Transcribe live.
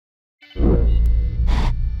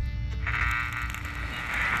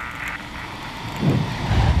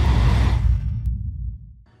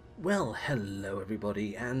Well, hello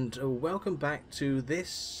everybody, and welcome back to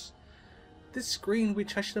this screen,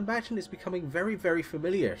 which I should imagine is becoming very, very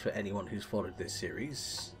familiar for anyone who's followed this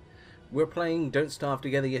series. We're playing Don't Starve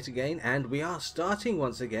Together yet again, and we are starting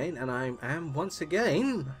once again, and I am once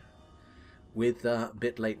again with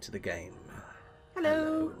Bit Late to the Game.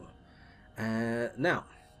 Hello. Now,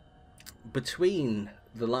 between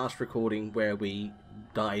the last recording where we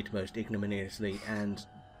died most ignominiously and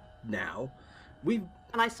now, we've...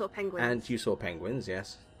 And I saw penguins. And you saw penguins,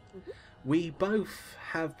 yes. Mm-hmm. We both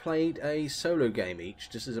have played a solo game each,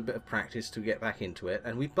 just as a bit of practice to get back into it,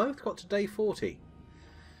 and we've both got to day 40.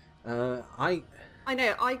 I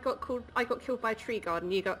know. I got killed by a tree guard,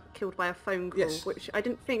 and you got killed by a phone call, Yes. which I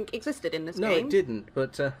didn't think existed in this No, game. it didn't,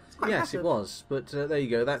 but yes, impressive. it was. But there you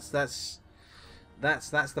go. That's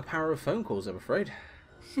the power of phone calls, I'm afraid.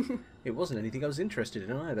 It wasn't anything I was interested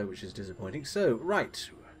in either, which is disappointing. So, right.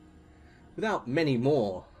 Without many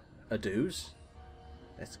more ados,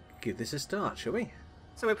 let's give this a start, shall we?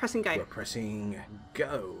 So we're pressing go. We're pressing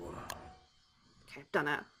go. Okay, I've done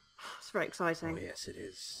it. It's very exciting. Oh, yes, it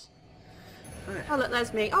is. Right. Oh, look,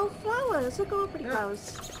 there's me. Oh, flowers. Look at all the pretty Yeah.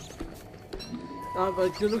 flowers.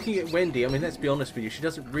 But you're looking at Wendy. I mean, let's be honest with you. She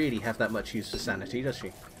doesn't really have that much use for sanity, does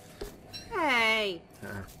she? Hey.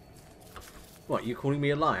 What, you calling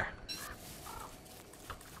me a liar?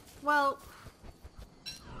 Well,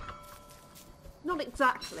 not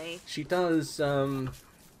exactly. She does,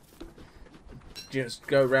 just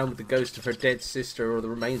go around with the ghost of her dead sister or the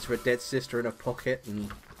remains of her dead sister in her pocket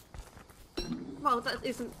and... Well,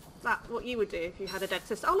 isn't that what you would do if you had a dead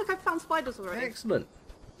sister? Oh, look, I've found spiders already. Excellent.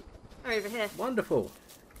 They're over here. Wonderful.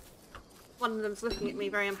 One of them's looking at me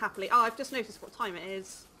very unhappily. Oh, I've just noticed what time it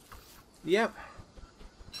is. Yep.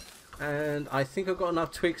 And I think I've got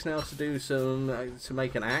enough twigs now to do some, to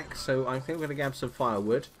make an axe, so I think I'm going to grab some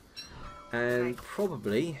firewood. And Okay.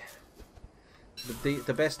 probably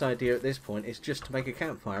the best idea at this point is just to make a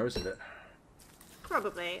campfire, isn't it?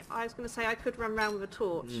 Probably. I was going to say I could run around with a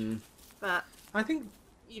torch, but I think,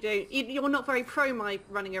 you don't. You're not very pro my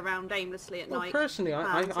running around aimlessly at well, night. personally,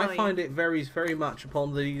 I are find you? it varies very much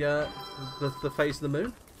upon the phase of the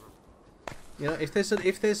moon. You know, if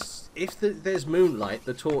there's moonlight,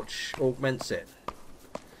 the torch augments it.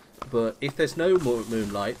 But if there's no more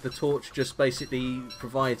moonlight, the torch just basically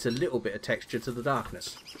provides a little bit of texture to the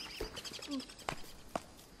darkness.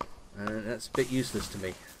 And that's a bit useless to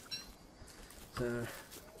me.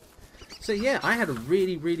 So yeah, I had a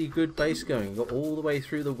really, really good base going. Got all the way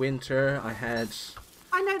through the winter. I had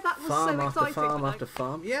I know, that was farm so after exciting. farm when after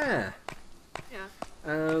farm. Yeah.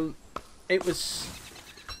 Yeah. It was...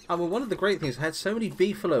 I mean, one of the great things, I had so many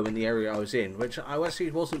beefalo in the area I was in, which I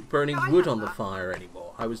actually wasn't burning Yeah, I wood had on the that. fire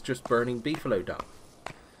anymore. I was just burning beefalo dung.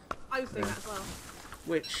 I was doing that as well.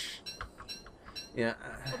 Which... Yeah.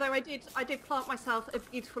 Although I did plant myself a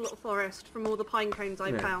beautiful little forest from all the pine cones I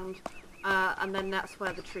Yeah. found, and then that's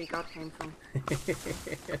where the tree guard came from.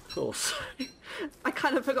 Of course. I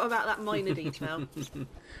kind of forgot about that minor detail.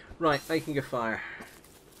 Right, making a fire.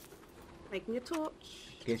 Making a torch.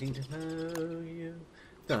 Getting to know you.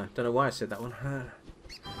 No, don't know why I said that one.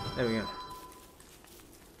 There we go.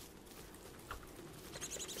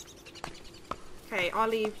 Okay, I'll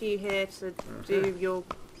leave you here to do your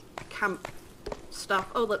camp stuff.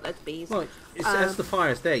 Oh, look, there's bees. Well, as the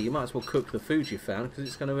fire's there, you might as well cook the food you found, because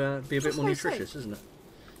it's going to be a bit more That's what I nutritious, isn't it?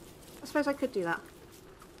 I suppose I could do that.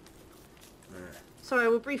 So I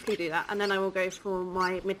will briefly do that, and then I will go for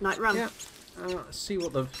my midnight run. Yeah. See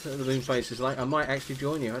what the moon face is like. I might actually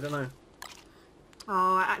join you, I don't know.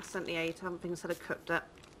 Oh, I accidentally ate something instead of cooked it.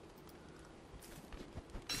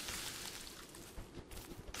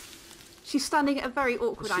 She's standing at a very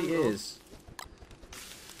awkward She angle. is.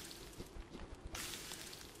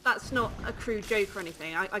 That's not a crude joke or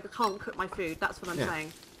anything. I can't cook my food, that's what I'm Yeah.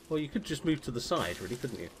 saying. Well, you could just move to the side, really,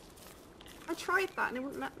 couldn't you? I tried that and it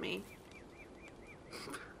wouldn't let me.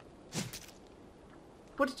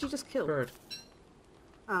 What did you just kill? Bird.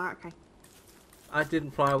 Oh, okay. I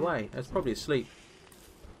didn't fly away. I was probably asleep.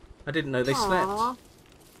 I didn't know they slept. Aw.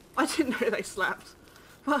 I didn't know they slept.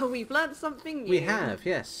 Well, we've learnt something new. We have,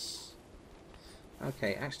 yes.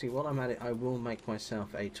 Okay, actually, while I'm at it, I will make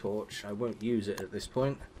myself a torch. I won't use it at this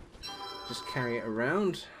point. Just carry it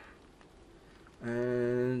around.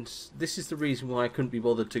 And this is the reason why I couldn't be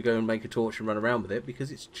bothered to go and make a torch and run around with it,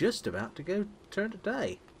 because it's just about to go turn to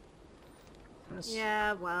day. That's...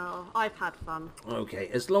 Yeah, well, I've had fun. Okay,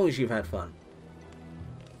 as long as you've had fun.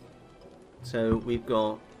 So we've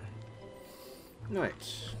got... Right.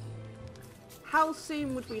 How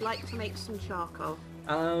soon would we like to make some charcoal?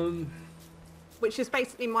 Which is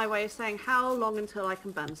basically my way of saying how long until I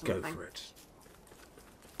can burn Go something. for it.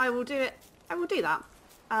 I will do it. I will do that.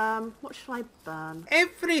 What should I burn?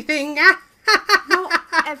 Everything! Not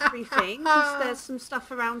everything, because there's some stuff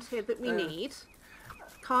around here that we need.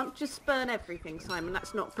 Can't just burn everything, Simon.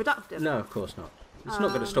 That's not productive. No, of course not. It's not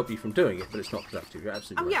going to stop you from doing it, but it's not productive. You're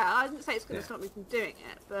absolutely right. Yeah, I didn't say it's going to stop me from doing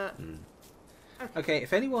it, but... Okay,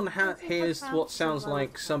 if anyone hears what sounds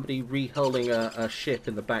like somebody rehuling a ship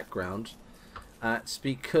in the background, it's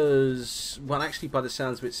because, well, actually, by the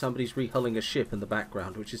sounds of it, somebody's rehuling a ship in the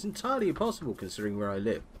background, which is entirely impossible considering where I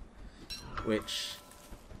live. Which,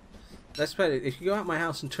 let's put it, if you go out my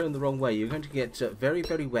house and turn the wrong way, you're going to get very,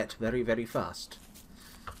 very wet very, very fast.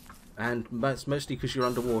 And it's mostly because you're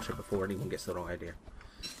underwater before anyone gets the wrong idea.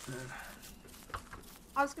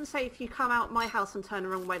 I was going to say, if you come out my house and turn the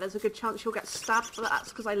wrong way, there's a good chance you'll get stabbed, but that's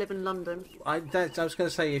because I live in London. I was going to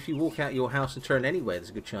say, if you walk out your house and turn anywhere, there's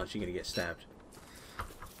a good chance you're going to get stabbed.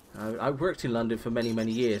 I worked in London for many,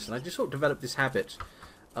 many years, and I just sort of developed this habit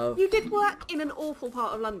of... You did work in an awful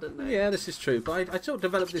part of London, though. Yeah, this is true, but I sort of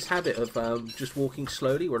developed this habit of just walking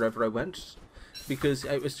slowly wherever I went, because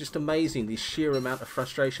it was just amazing, the sheer amount of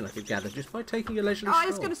frustration I could gather just by taking a leisurely stroll. I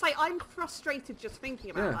was going to say, I'm frustrated just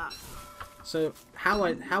thinking about that. So how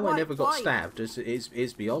I never got stabbed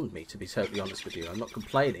is beyond me, to be totally honest with you. I'm not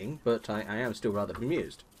complaining, but I am still rather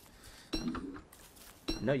bemused.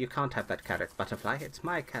 No, you can't have that carrot, Butterfly. It's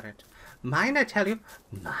my carrot. Mine, I tell you.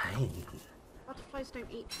 Mine. Butterflies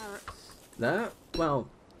don't eat carrots. No? Well,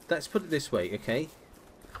 let's put it this way, okay?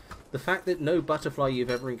 The fact that no butterfly you've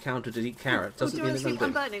ever encountered to eat carrot doesn't mean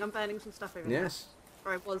that I'm burning some stuff over here. Yes.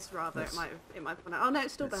 Or I was, rather. It might have gone out. Oh, no,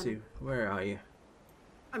 it's still burning. See, where are you?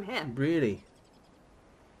 I'm here. Really?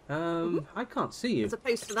 I can't see you. As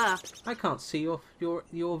opposed to there. I can't see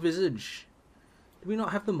your visage. Do we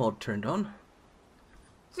not have the mod turned on?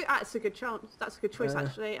 That's a good chance. That's a good choice,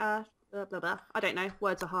 actually. Blah, blah, blah. I don't know.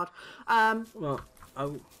 Words are hard. Well,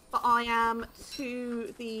 but I am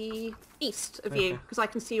to the east of you, because I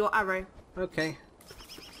can see your arrow. Okay.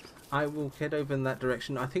 I will head over in that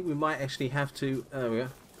direction. I think we might actually have to... There we go.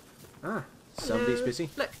 Ah, somebody's busy.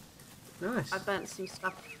 Look. Nice. I burnt some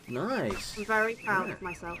stuff. Nice. I'm very proud of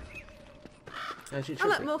myself. As you oh,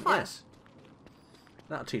 look, more fire. Yes.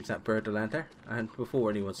 That'll teach that bird to land there. And before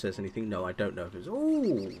anyone says anything, no, I don't know if it's...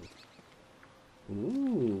 Ooh!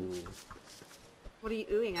 Ooh! What are you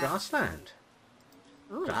oohing at? Grassland.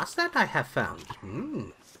 Ooh. Grassland I have found.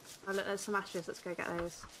 Oh, look, there's some ashes. Let's go get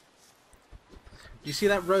those. Do you see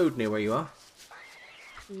that road near where you are?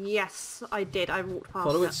 Yes, I did. I walked past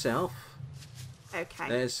Follow it. itself. Okay.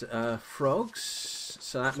 There's frogs,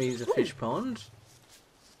 so that means a fish pond.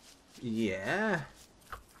 Yeah.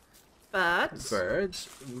 Birds. Birds.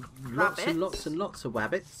 Lots and lots and lots of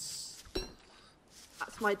wabbits.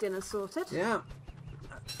 That's my dinner sorted. Yeah.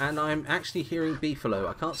 And I'm actually hearing beefalo.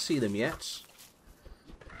 I can't see them yet.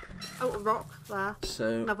 Oh, a rock there.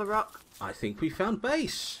 So another rock. I think we found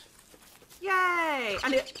base. Yay!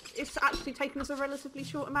 And it's actually taken us a relatively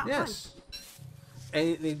short amount of time. Yes.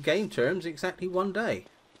 In game terms, exactly 1 day.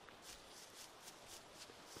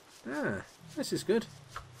 Ah, this is good.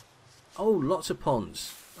 Oh, lots of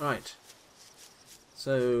ponds. Right.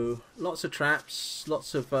 So, lots of traps,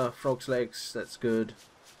 lots of frog's legs. That's good.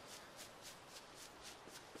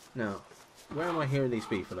 Now, where am I hearing these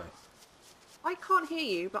beefalo? I can't hear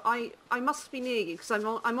you, but I must be near you because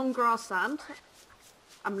I'm on grassland.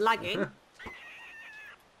 I'm lagging.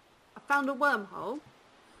 I found a wormhole.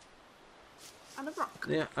 And a rock.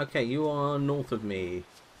 Yeah, okay, you are north of me.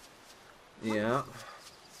 Yeah.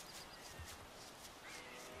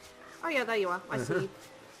 Oh yeah, there you are. I see you.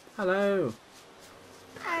 Hello.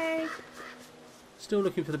 Hey. Still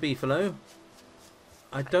looking for the beefalo.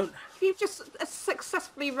 I don't... You've just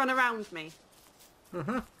successfully run around me.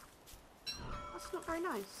 Uh-huh. That's not very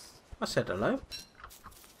nice. I said hello.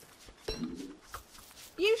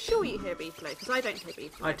 You sure you hear beefalo? Because I don't hear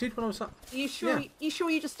beefalo. I did when I was up. You sure? Yeah. You sure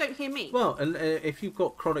you just don't hear me? Well, and if you've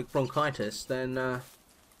got chronic bronchitis, then...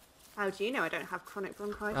 How do you know I don't have chronic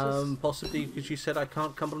bronchitis? Possibly because you said I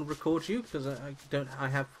can't come and record you because I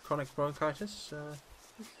have chronic bronchitis.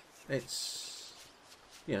 It's,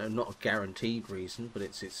 you know, not a guaranteed reason, but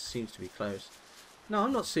it seems to be close. No,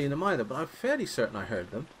 I'm not seeing them either, but I'm fairly certain I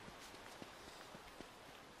heard them.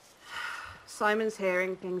 Simon's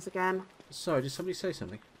hearing things again. Sorry, did somebody say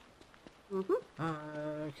something? Mm-hmm.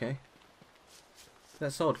 Okay.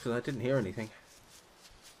 That's odd because I didn't hear anything.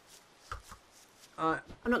 I'm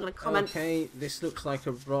not going to comment. Okay, this looks like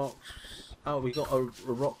a rock. Oh, we got a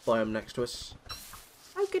rock biome next to us.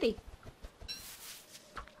 Oh, goody.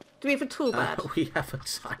 Do we have a tool bed? We have a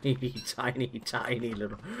tiny, tiny, tiny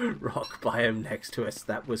little rock biome next to us.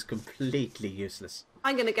 That was completely useless.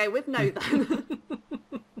 I'm going to go with no then.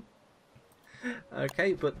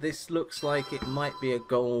 Okay, but this looks like it might be a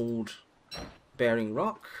gold-bearing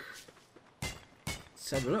rock.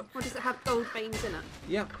 Let's have a look. Or does it have gold veins in it?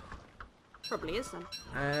 Yep. Probably is then.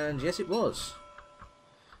 And yes, it was.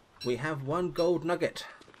 We have one gold nugget.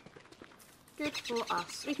 Good for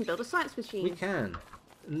us. We can build a science machine. We can.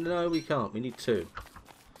 No, we can't. We need two.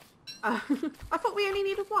 I thought we only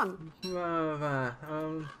needed one.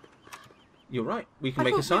 You're right. We can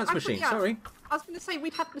make a science machine. Yeah. Sorry. I was going to say,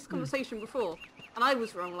 we'd had this conversation before, and I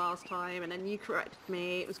was wrong last time, and then you corrected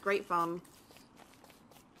me. It was great fun.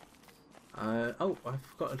 Oh,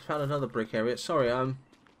 I've found another brick area. Sorry,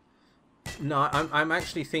 no, I'm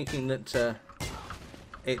actually thinking that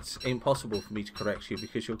it's impossible for me to correct you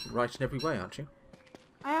because you're right in every way, aren't you?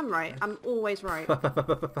 I am right. I'm always right.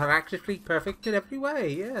 Practically perfect in every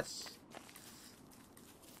way, yes.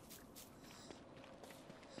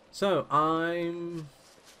 So, I'm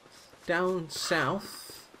down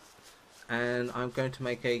south, and I'm going to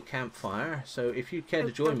make a campfire. So, if you'd care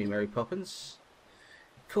to join me, Mary Poppins.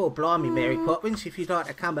 Cool, blimey, Mary Poppins, if you'd like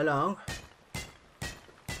to come along.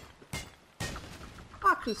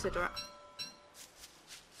 I'll consider it.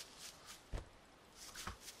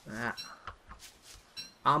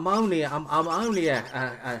 I'm only an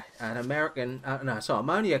American. No, sorry, I'm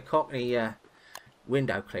only a Cockney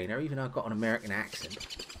window cleaner, even though I've got an American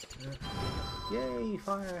accent. Yay,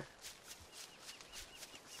 fire!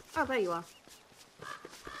 Oh, there you are.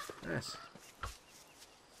 Yes.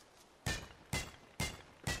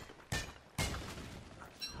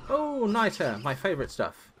 Oh, niter, my favourite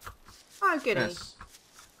stuff. Oh, goody. Yes.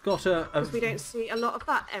 Got a Because we don't see a lot of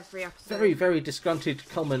that every episode. very, very disgruntled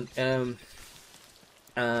comment.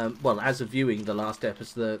 Well, as of viewing the last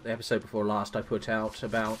episode, the episode before last, I put out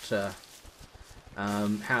about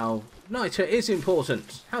how niter is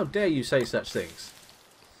important. How dare you say such things?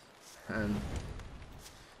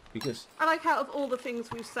 Because I like out of all the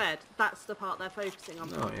things we've said, that's the part they're focusing on.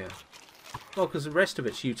 oh yeah. Well, because the rest of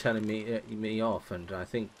it's you telling me off, and I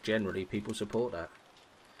think generally people support that.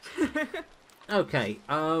 Okay.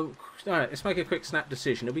 All right. Let's make a quick snap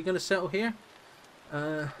decision. Are we going to settle here?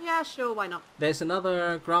 Yeah, sure. Why not? There's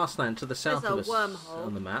another grassland to the south of us wormhole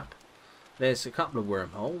on the map. There's a couple of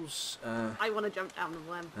wormholes. I want to jump down the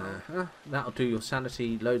wormhole. That'll do your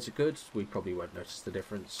sanity loads of good. We probably won't notice the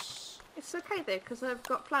difference. It's okay though, because I've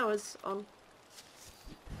got flowers on.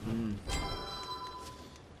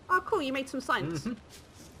 Oh, cool! You made some signs.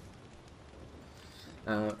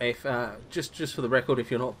 If just for the record,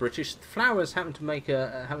 if you're not British, Flowers happen to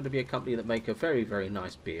be a company that make a very, very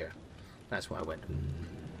nice beer. That's why I went.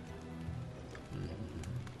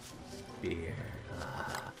 Beer.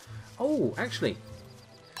 Oh, actually,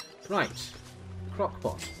 right.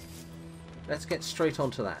 Crockpot. Let's get straight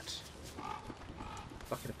onto that.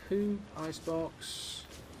 Bucket of poo, icebox.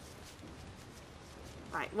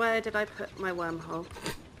 Right, where did I put my wormhole?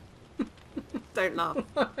 Don't laugh.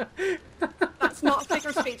 That's not a figure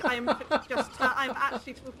of speech. I'm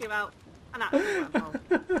actually talking about an actual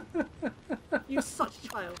wormhole. You're such a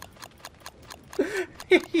child.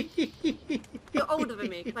 You're older than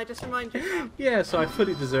me. Can I just remind you now? Yeah, so I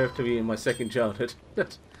fully deserve to be in my second childhood.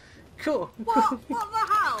 Cool. What the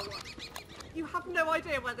hell? You have no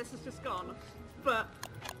idea where this has just gone, but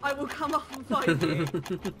I will come up and find you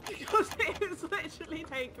because it has literally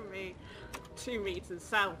taken me 2 meters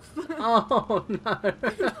south. Oh no!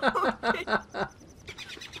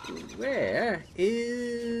 Where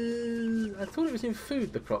is? I thought it was in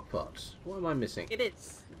food. The crock pot. What am I missing? It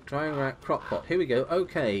is. Drying rack crock pot. Here we go.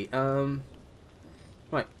 Okay.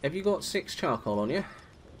 Right. Have you got 6 charcoal on you?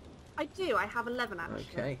 I do. I have 11 actually.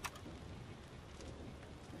 Okay.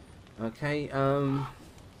 Okay.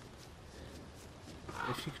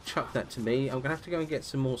 If you could chuck that to me, I'm gonna have to go and get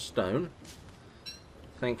some more stone.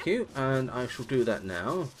 Thank you, and I shall do that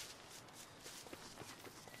now.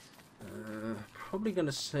 Probably going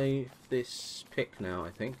to save this pick now, I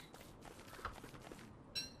think.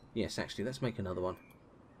 Yes, actually, let's make another one.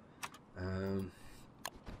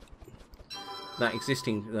 My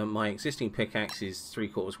existing pickaxe is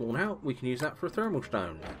 3/4 worn out. We can use that for a thermal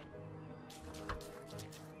stone.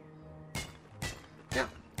 Yeah,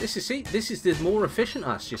 this is the more efficient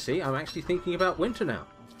us. You see, I'm actually thinking about winter now.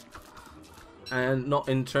 And not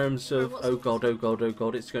in terms of, oh god, oh god, oh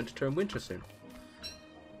god, it's going to turn winter soon.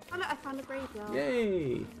 Oh look, I found a graveyard.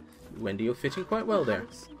 Yay! Wendy, you're fitting quite well there.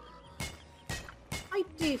 I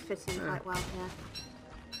do fit in quite well here.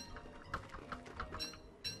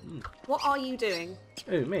 What are you doing?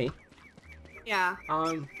 Oh, me? Yeah.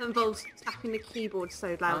 It involves tapping the keyboard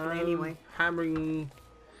so loudly anyway. Hammering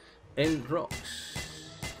in rocks.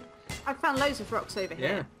 I found loads of rocks over here.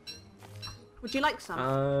 Yeah. Would you like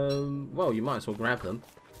some? Well, you might as well grab them.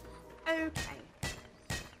 Okay.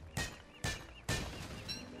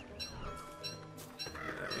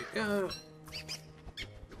 There we go.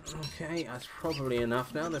 Okay, that's probably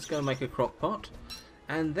enough now. Let's go make a crock pot.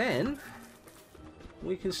 And then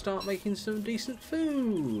we can start making some decent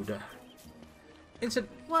food.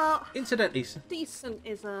 Well, incidentally, decent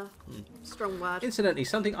is a strong word. Incidentally,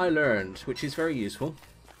 something I learned, which is very useful.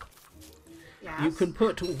 Yes. You can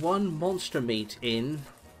put one monster meat in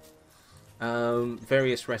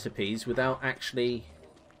various recipes without actually...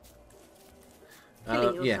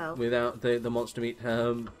 Killing yeah, yourself. without the monster meat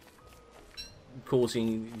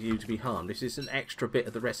causing you to be harmed. This is an extra bit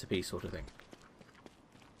of the recipe sort of thing.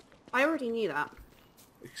 I already knew that.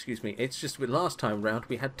 Excuse me, it's just with last time round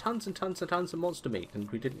we had tons and tons and tons of monster meat and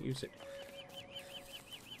we didn't use it.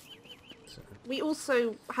 So. We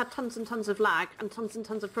also had tons and tons of lag and tons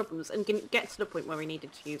of problems and didn't get to the point where we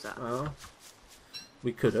needed to use it. Well,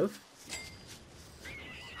 we could have.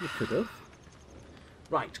 We could have.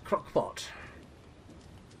 Right, crockpot.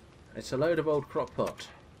 It's a load of old crockpot.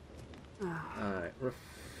 Alright,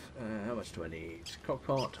 how much do I need?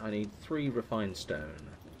 Crockpot, I need 3 refined stone.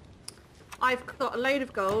 I've got a load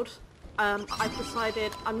of gold. I've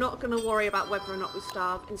decided I'm not going to worry about whether or not we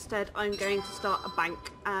starve. Instead, I'm going to start a bank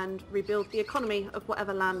and rebuild the economy of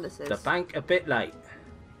whatever land this is. The bank a bit late.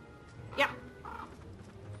 Yeah.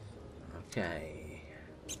 Okay.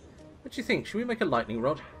 What do you think? Should we make a lightning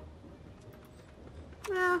rod?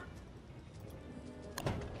 Yeah.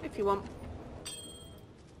 If you want.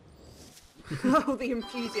 Oh, the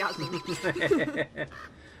enthusiasm.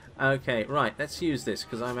 Okay, right, let's use this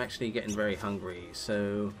because I'm actually getting very hungry.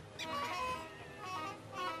 So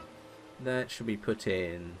that should be put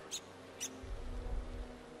in.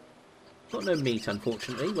 Got no meat,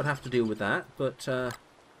 unfortunately. We'll have to deal with that. But I'm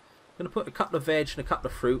going to put a couple of veg and a couple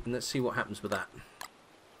of fruit, and let's see what happens with that.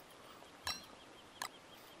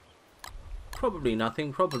 Probably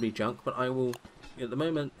nothing, probably junk, but I will. At the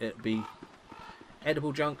moment, it'll be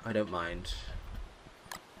edible junk. I don't mind.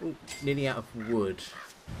 Ooh, nearly out of wood.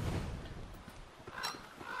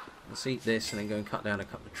 Let's eat this and then go and cut down a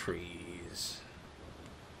couple of trees.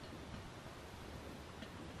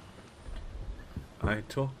 I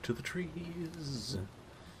talk to the trees,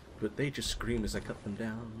 but they just scream as I cut them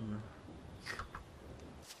down.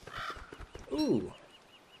 Ooh!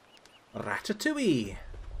 Ratatouille!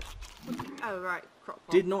 Oh, right. Crock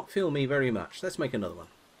pot. Did not fill me very much. Let's make another one.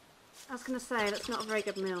 I was going to say, that's not a very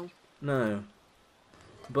good meal. No.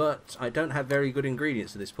 But I don't have very good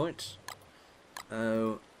ingredients at this point.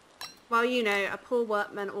 Oh. Well, you know, a poor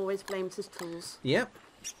workman always blames his tools. Yep.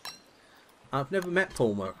 I've never met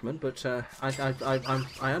Paul Workman, but I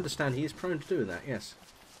understand he is prone to doing that, yes.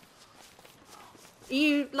 Are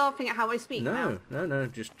you laughing at how I speak now? No,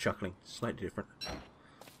 just chuckling. Slightly different.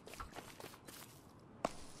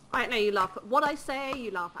 I know you laugh at what I say,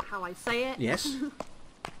 you laugh at how I say it. Yes.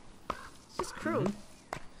 It's just cruel.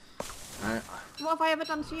 Mm-hmm. What have I ever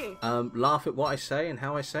done to you? Laugh at what I say and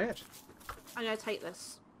how I say it. I'm going to take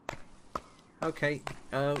this. Okay.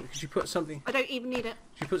 Could you put something... I don't even need it.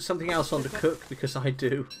 Could you put something else on to cook? Because I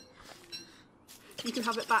do. You can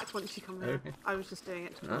have it back once you come here. Okay. I was just doing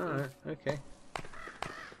it. Alright, okay.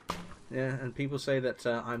 Yeah, and people say that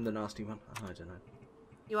I'm the nasty one. I don't know.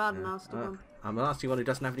 You are the nasty one. I'm the nasty one who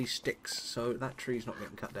doesn't have any sticks, so that tree's not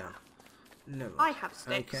getting cut down. No. I have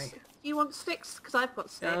sticks. Okay. You want sticks? Because I've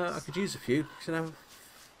got sticks. I could use a few. Can I have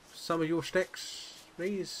some of your sticks,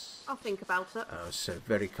 please? I'll think about it. Oh, so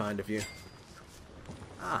very kind of you.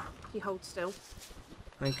 Ah, You hold still.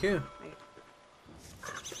 thank you. Right.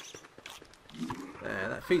 There,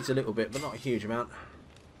 that feeds a little bit, but not a huge amount.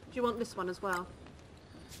 Do you want this one as well?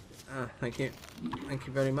 Thank you. Thank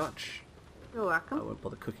you very much. You're welcome. I won't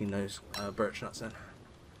bother cooking those birch nuts then.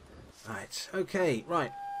 Right, okay,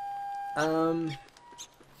 right.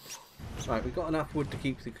 Right, we've got enough wood to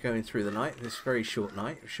keep going through the night. This very short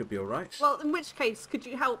night. It should be alright. Well, in which case, could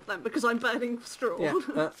you help them? Because I'm burning straw.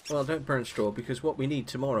 Yeah, well, don't burn straw, because what we need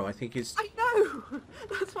tomorrow, I think, is... I know!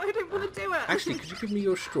 That's why I don't want to do it. Actually, could you give me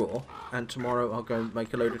your straw, and tomorrow I'll go and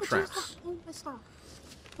make a load of traps. All this stuff.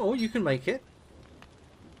 Or you can make it.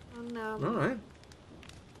 Oh, no. Alright.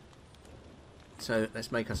 So,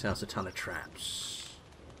 let's make ourselves a ton of traps.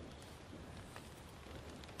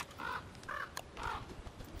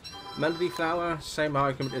 Melody flower, same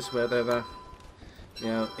argument as whether, you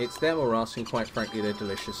know, it's them or us, and quite frankly, they're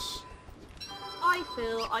delicious. I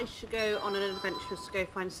feel I should go on an adventure to go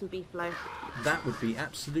find some beefalo. That would be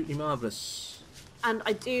absolutely marvellous. And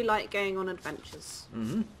I do like going on adventures.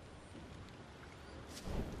 Mm-hmm.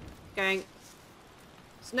 Going,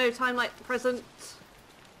 it's no time like the present.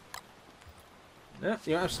 Yeah,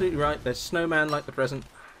 you're absolutely right. There's snowman like the present.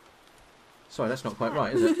 Sorry, that's not quite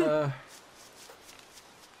right, is it?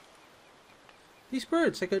 These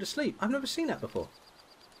birds, they go to sleep. I've never seen that before.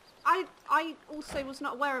 I also was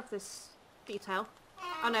not aware of this detail.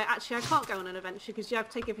 Oh no, actually I can't go on an adventure because I've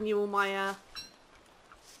given you all my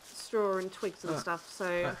straw and twigs and stuff,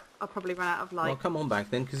 so I'll probably run out of light. Well, come on back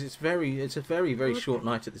then, because it's a very short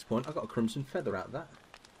night at this point. I've got a crimson feather out of that.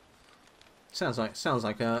 Sounds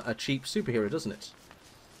like a cheap superhero, doesn't it?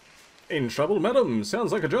 In trouble, madam.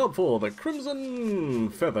 Sounds like a job for the crimson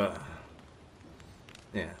feather.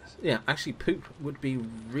 Yeah. Actually, poop would be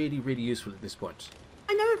really useful at this point.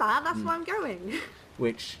 I know that. That's why I'm going.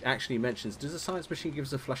 Which actually mentions, does the science machine give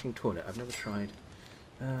us a flushing toilet? I've never tried.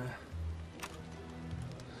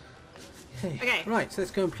 Okay. Right, so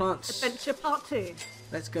let's go and plant... Adventure part 2.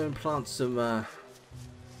 Let's go and plant some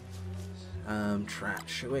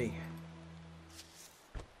traps, shall we?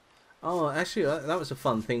 Oh, actually, that was a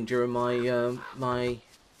fun thing during my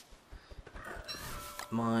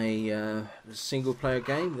my single player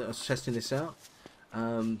game that I was testing this out.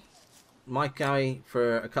 My guy,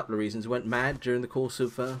 for a couple of reasons, went mad during the course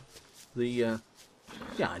of the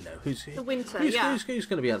yeah, I know the winter. Who's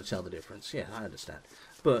going to be able to tell the difference? Yeah, I understand.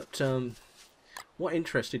 But what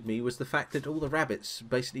interested me was the fact that all the rabbits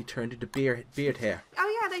basically turned into beard hair.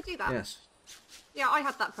 Oh yeah, they do that. Yes. Yeah, I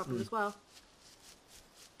had that problem as well.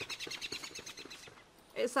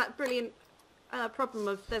 It's that brilliant problem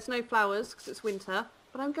of there's no flowers because it's winter,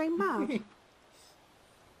 but I'm going mad.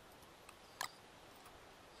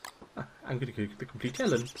 I'm going to go the complete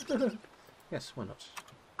Ellen. Yes, why not?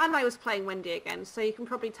 And I was playing Wendy again, so you can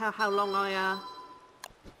probably tell how long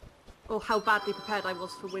or how badly prepared I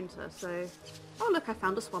was for winter. So, oh look, I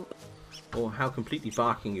found a swamp. Or how completely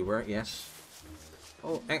barking you were. Yes.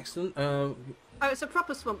 Oh, excellent. Oh, it's a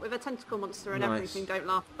proper swamp with a tentacle monster and Nice. everything. Don't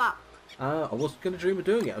laugh at that. I wasn't going to dream of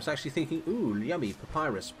doing it. I was actually thinking, ooh, yummy,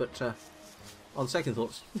 papyrus. But on second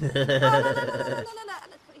thoughts... No.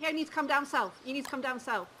 You need to come down south. You need to come down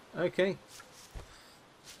south. Okay.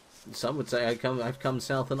 Some would say I've come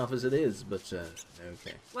south enough as it is, but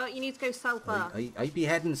okay. Well, you need to go south. I be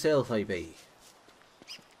heading south, I be.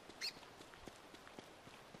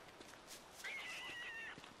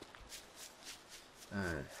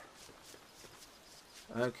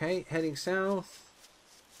 Okay, heading south.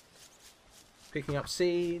 Picking up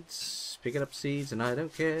seeds, and I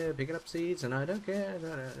don't care. Picking up seeds, and I don't care.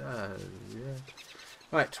 Yeah.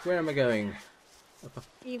 Right, where am I going?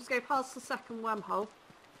 You need to go past the second wormhole.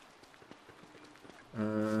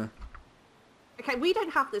 Okay, we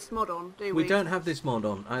don't have this mod on, do we? We don't have this mod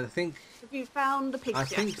on. I think... Have you found the pigs I yet?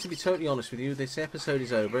 think, to be totally honest with you, this episode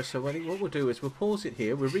is over. So what we'll do is we'll pause it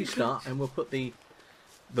here, we'll restart, and we'll put the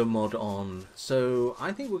mod on. So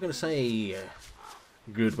I think we're going to say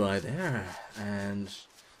goodbye there. And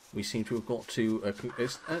we seem to have got to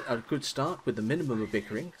a good start with the minimum of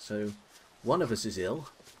bickering. So one of us is ill.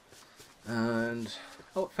 And...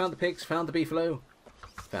 oh, found the pigs, found the beefalo.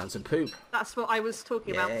 Found some poop. That's what I was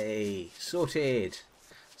talking about. Yay, sorted.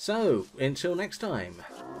 So, until next time,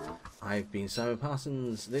 I've been Simon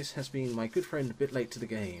Parsons. This has been my good friend Bit Late to the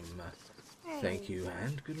Game. Hey. Thank you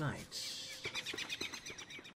and good night.